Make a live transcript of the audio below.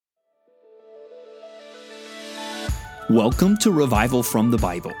Welcome to Revival from the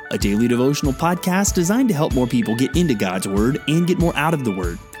Bible, a daily devotional podcast designed to help more people get into God's Word and get more out of the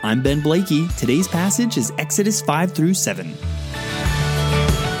Word. I'm Ben Blakey. Today's passage is Exodus 5 through 7.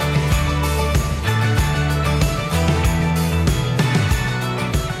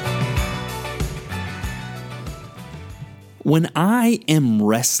 When I am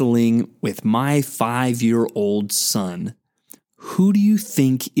wrestling with my 5-year-old son, who do you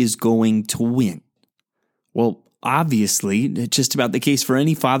think is going to win? Well, obviously, just about the case for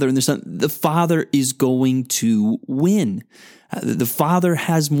any father and their son, the father is going to win. The father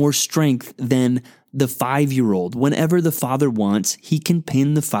has more strength than the 5-year-old. Whenever the father wants, he can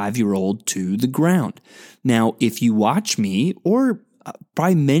pin the 5-year-old to the ground. Now, if you watch me, or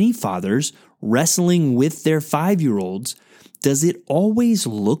probably many fathers, wrestling with their 5-year-olds, does it always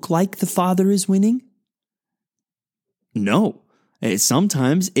look like the father is winning? No.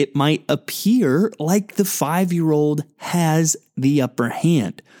 Sometimes it might appear like the 5-year-old has the upper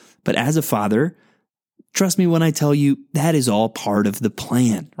hand. But as a father, trust me when I tell you that is all part of the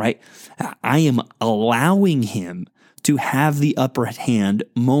plan, right? I am allowing him to have the upper hand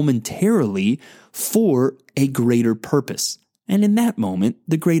momentarily for a greater purpose. And in that moment,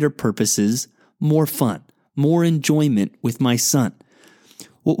 the greater purpose is more fun, more enjoyment with my son.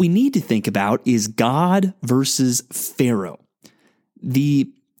 What we need to think about is God versus Pharaoh.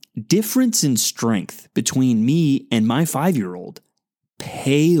 The difference in strength between me and my 5-year-old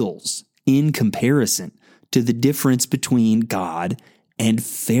pales in comparison to the difference between God and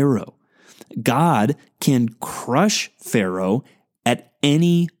Pharaoh. God can crush Pharaoh at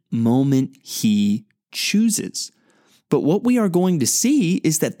any moment he chooses. But what we are going to see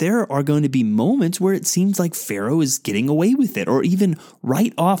is that there are going to be moments where it seems like Pharaoh is getting away with it, or even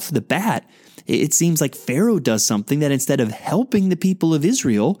right off the bat, it seems like Pharaoh does something that instead of helping the people of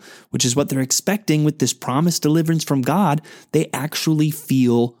Israel, which is what they're expecting with this promised deliverance from God, they actually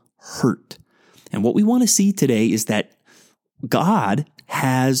feel hurt. And what we want to see today is that God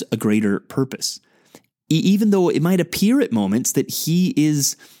has a greater purpose. Even though it might appear at moments that he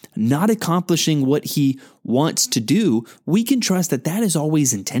is not accomplishing what he wants to do, we can trust that that is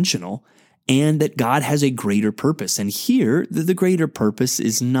always intentional and that God has a greater purpose. And here, the greater purpose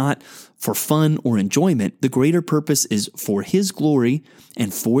is not for fun or enjoyment. The greater purpose is for his glory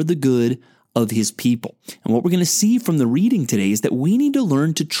and for the good of his people. And what we're going to see from the reading today is that we need to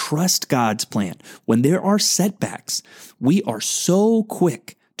learn to trust God's plan. When there are setbacks, we are so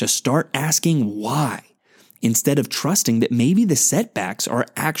quick to start asking why, instead of trusting that maybe the setbacks are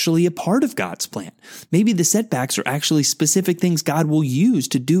actually a part of God's plan. Maybe the setbacks are actually specific things God will use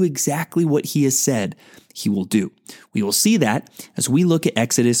to do exactly what he has said he will do. We will see that as we look at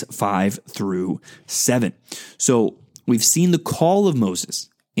Exodus 5 through 7. So we've seen the call of Moses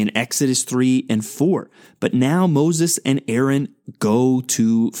in Exodus 3 and 4, but now Moses and Aaron go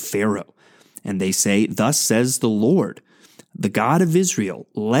to Pharaoh, and they say, "Thus says the Lord, the God of Israel,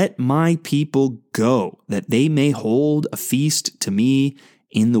 let my people go, that they may hold a feast to me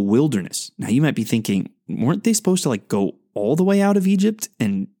in the wilderness." Now you might be thinking, weren't they supposed to go all the way out of Egypt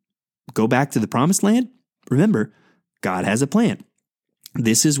and go back to the promised land? Remember, God has a plan.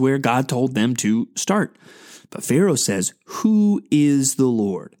 This is where God told them to start. But Pharaoh says, "Who is the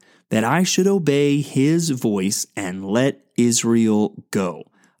Lord, that I should obey his voice and let Israel go?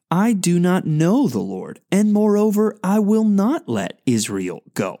 I do not know the Lord, and moreover, I will not let Israel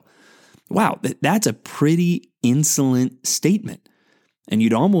go." Wow, that's a pretty insolent statement. And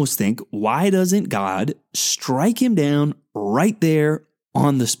you'd almost think, why doesn't God strike him down right there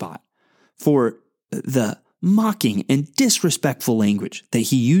on the spot for the mocking and disrespectful language that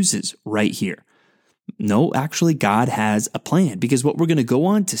he uses right here? No, actually, God has a plan, because what we're going to go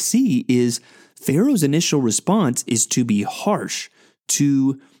on to see is Pharaoh's initial response is to be harsh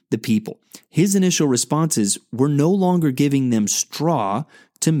to the people. His initial response is, we're no longer giving them straw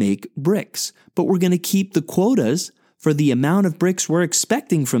to make bricks, but we're going to keep the quotas for the amount of bricks we're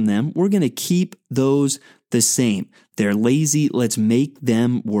expecting from them. We're going to keep those the same. They're lazy. Let's make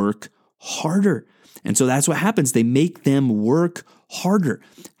them work harder. And so that's what happens. They make them work harder.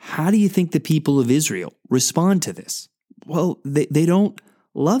 How do you think the people of Israel respond to this? Well, they don't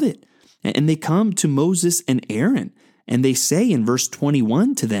love it. And they come to Moses and Aaron, and they say in verse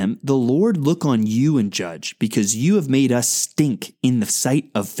 21 to them, "The Lord look on you and judge, because you have made us stink in the sight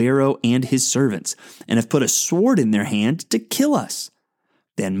of Pharaoh and his servants, and have put a sword in their hand to kill us."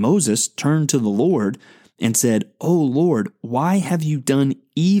 Then Moses turned to the Lord and said, "O Lord, why have you done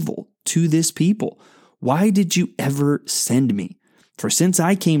evil to this people? Why did you ever send me? For since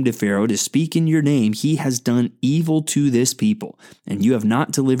I came to Pharaoh to speak in your name, he has done evil to this people, and you have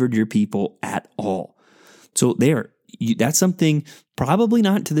not delivered your people at all." So there, that's something probably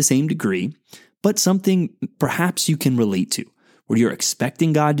not to the same degree, but something perhaps you can relate to, where you're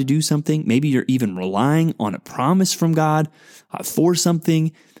expecting God to do something. Maybe you're even relying on a promise from God for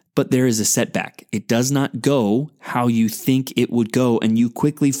something, but there is a setback. It does not go how you think it would go, and you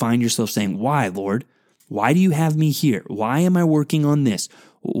quickly find yourself saying, "Why, Lord? Why do you have me here? Why am I working on this?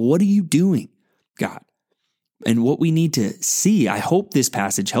 What are you doing, God?" And what we need to see, I hope this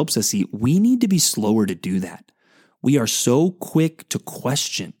passage helps us see, we need to be slower to do that. We are so quick to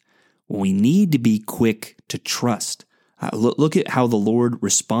question when we need to be quick to trust. Look at how the Lord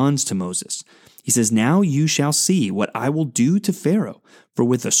responds to Moses. He says, "Now you shall see what I will do to Pharaoh, for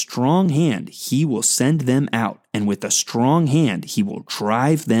with a strong hand he will send them out, and with a strong hand he will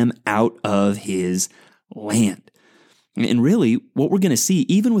drive them out of his land." And really, what we're going to see,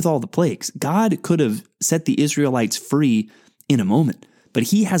 even with all the plagues, God could have set the Israelites free in a moment, but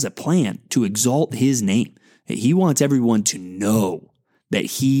he has a plan to exalt his name. He wants everyone to know that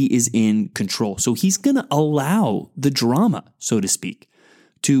he is in control. So he's going to allow the drama, so to speak,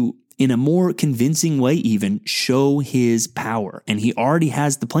 to, in a more convincing way even, show his power. And he already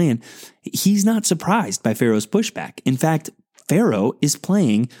has the plan. He's not surprised by Pharaoh's pushback. In fact, Pharaoh is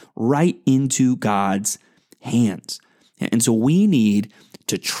playing right into God's hands. And so we need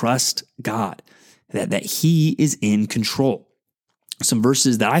to trust God, that he is in control. Some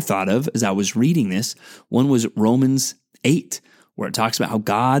verses that I thought of as I was reading this, one was Romans 8, where it talks about how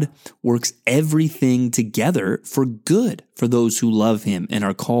God works everything together for good for those who love him and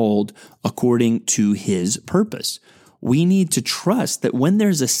are called according to his purpose. We need to trust that when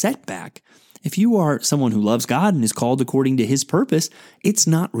there's a setback, if you are someone who loves God and is called according to his purpose, it's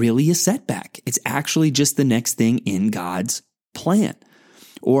not really a setback. It's actually just the next thing in God's plan.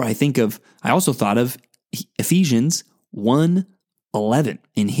 Or I also thought of Ephesians 1:11.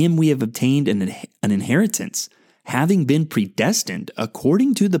 "In him we have obtained an inheritance, having been predestined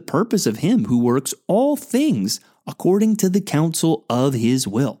according to the purpose of him who works all things according to the counsel of his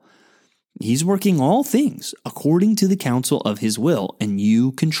will." He's working all things according to the counsel of his will, and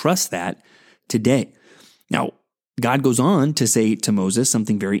you can trust that today. Now, God goes on to say to Moses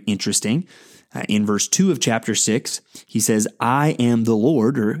something very interesting. In verse 2 of chapter 6, he says, "I am the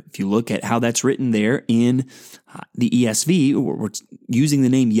Lord," or if you look at how that's written there in the ESV, we're using the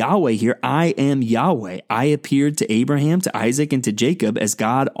name Yahweh here. "I am Yahweh. I appeared to Abraham, to Isaac, and to Jacob as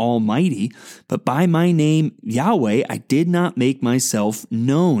God Almighty, but by my name Yahweh I did not make myself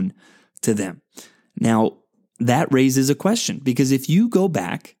known to them." Now, that raises a question, because if you go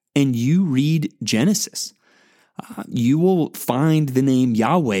back and you read Genesis, you will find the name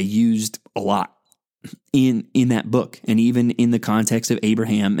Yahweh used a lot in that book, and even in the context of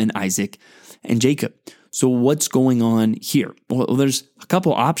Abraham and Isaac and Jacob. So what's going on here? Well, there's a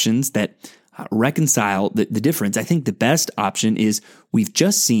couple options that reconcile the difference. I think the best option is we've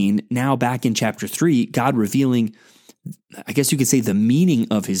just seen now back in chapter 3, God revealing, I guess you could say, the meaning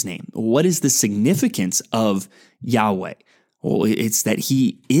of his name. What is the significance of Yahweh? Well, it's that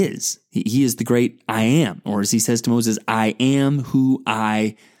he is. He is the great I am. Or as he says to Moses, "I am who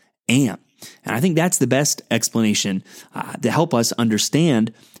I am." And I think that's the best explanation to help us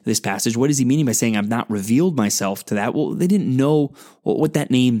understand this passage. What is he meaning by saying, "I've not revealed myself to that"? Well, they didn't know what that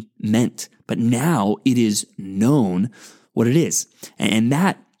name meant, but now it is known what it is. And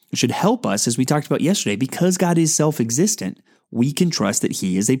that should help us, as we talked about yesterday, because God is self-existent. We can trust that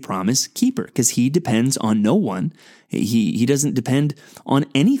he is a promise keeper because he depends on no one. He doesn't depend on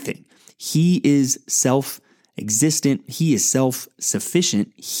anything. He is self-existent. He is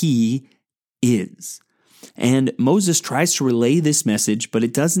self-sufficient. He is. And Moses tries to relay this message, but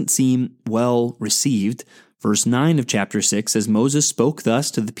it doesn't seem well received. Verse 9 of chapter 6 says, "Moses spoke thus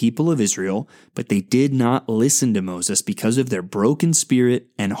to the people of Israel, but they did not listen to Moses because of their broken spirit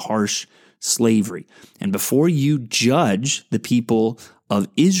and harsh slavery." And before you judge the people of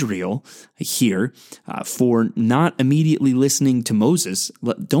Israel here for not immediately listening to Moses,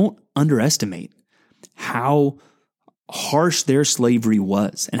 don't underestimate how harsh their slavery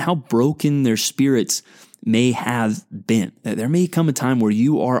was and how broken their spirits may have been. There may come a time where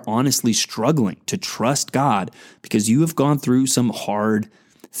you are honestly struggling to trust God because you have gone through some hard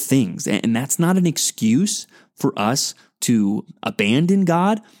things. And that's not an excuse for us to abandon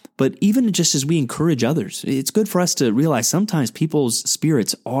God. But even just as we encourage others, it's good for us to realize sometimes people's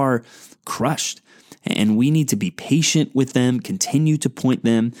spirits are crushed, and we need to be patient with them, continue to point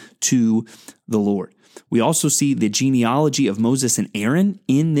them to the Lord. We also see the genealogy of Moses and Aaron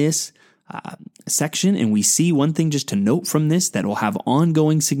in this section, and we see one thing just to note from this that will have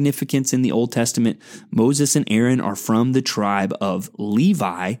ongoing significance in the Old Testament. Moses and Aaron are from the tribe of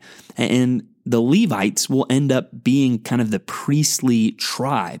Levi, and the Levites will end up being kind of the priestly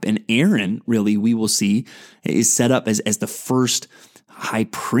tribe. And Aaron, really, we will see, is set up as the first high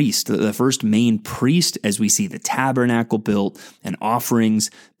priest, the first main priest, as we see the tabernacle built and offerings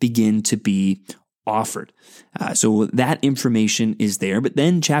begin to be offered. So that information is there. But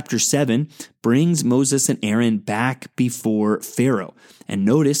then chapter 7 brings Moses and Aaron back before Pharaoh. And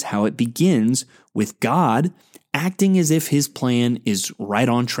notice how it begins with God acting as if his plan is right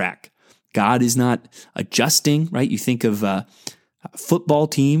on track. God is not adjusting, right? You think of football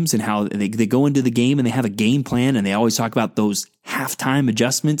teams and how they go into the game and they have a game plan and they always talk about those halftime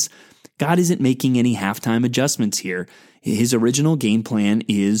adjustments. God isn't making any halftime adjustments here. His original game plan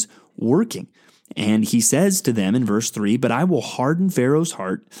is working. And he says to them in verse 3, "But I will harden Pharaoh's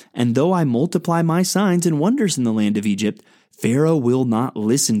heart, and though I multiply my signs and wonders in the land of Egypt, Pharaoh will not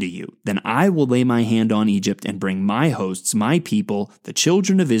listen to you. Then I will lay my hand on Egypt and bring my hosts, my people, the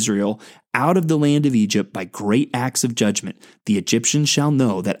children of Israel, out of the land of Egypt by great acts of judgment. The Egyptians shall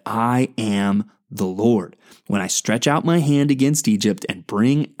know that I am the Lord, when I stretch out my hand against Egypt and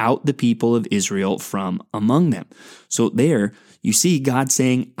bring out the people of Israel from among them." So there you see God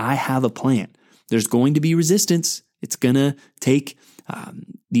saying, I have a plan. There's going to be resistance. It's going to take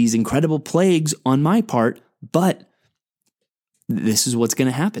these incredible plagues on my part, but this is what's going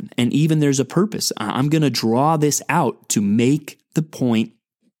to happen. And even there's a purpose. I'm going to draw this out to make the point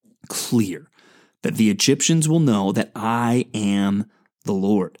clear that the Egyptians will know that I am the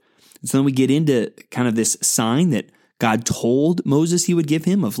Lord. And so then we get into kind of this sign that God told Moses he would give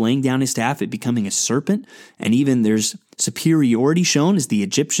him of laying down his staff, it becoming a serpent. And even there's superiority shown as the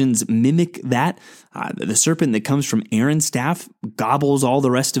Egyptians mimic that. The serpent that comes from Aaron's staff gobbles all the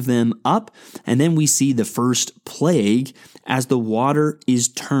rest of them up. And then we see the first plague as the water is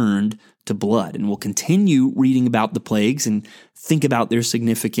turned to blood. And we'll continue reading about the plagues and think about their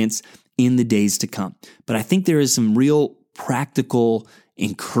significance in the days to come. But I think there is some real practical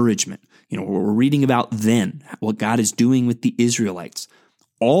encouragement. You know, we're reading about then, what God is doing with the Israelites.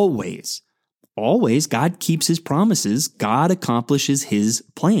 Always, God keeps his promises. God accomplishes his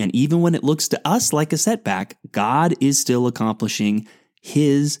plan. Even when it looks to us like a setback, God is still accomplishing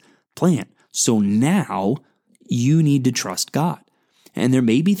his plan. So now you need to trust God. And there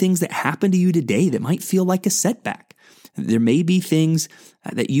may be things that happen to you today that might feel like a setback. There may be things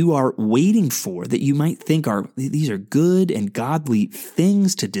that you are waiting for that you might think these are good and godly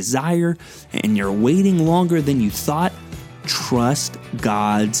things to desire, and you're waiting longer than you thought. Trust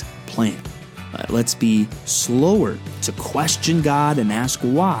God's plan. Let's be slower to question God and ask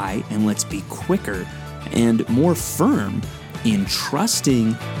why, and let's be quicker and more firm in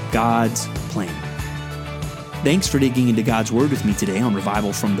trusting God's plan. Thanks for digging into God's Word with me today on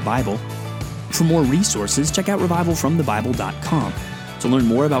Revival from the Bible. For more resources, check out revivalfromthebible.com. To learn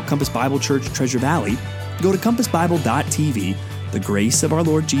more about Compass Bible Church Treasure Valley, go to compassbible.tv. The grace of our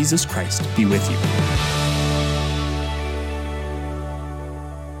Lord Jesus Christ be with you.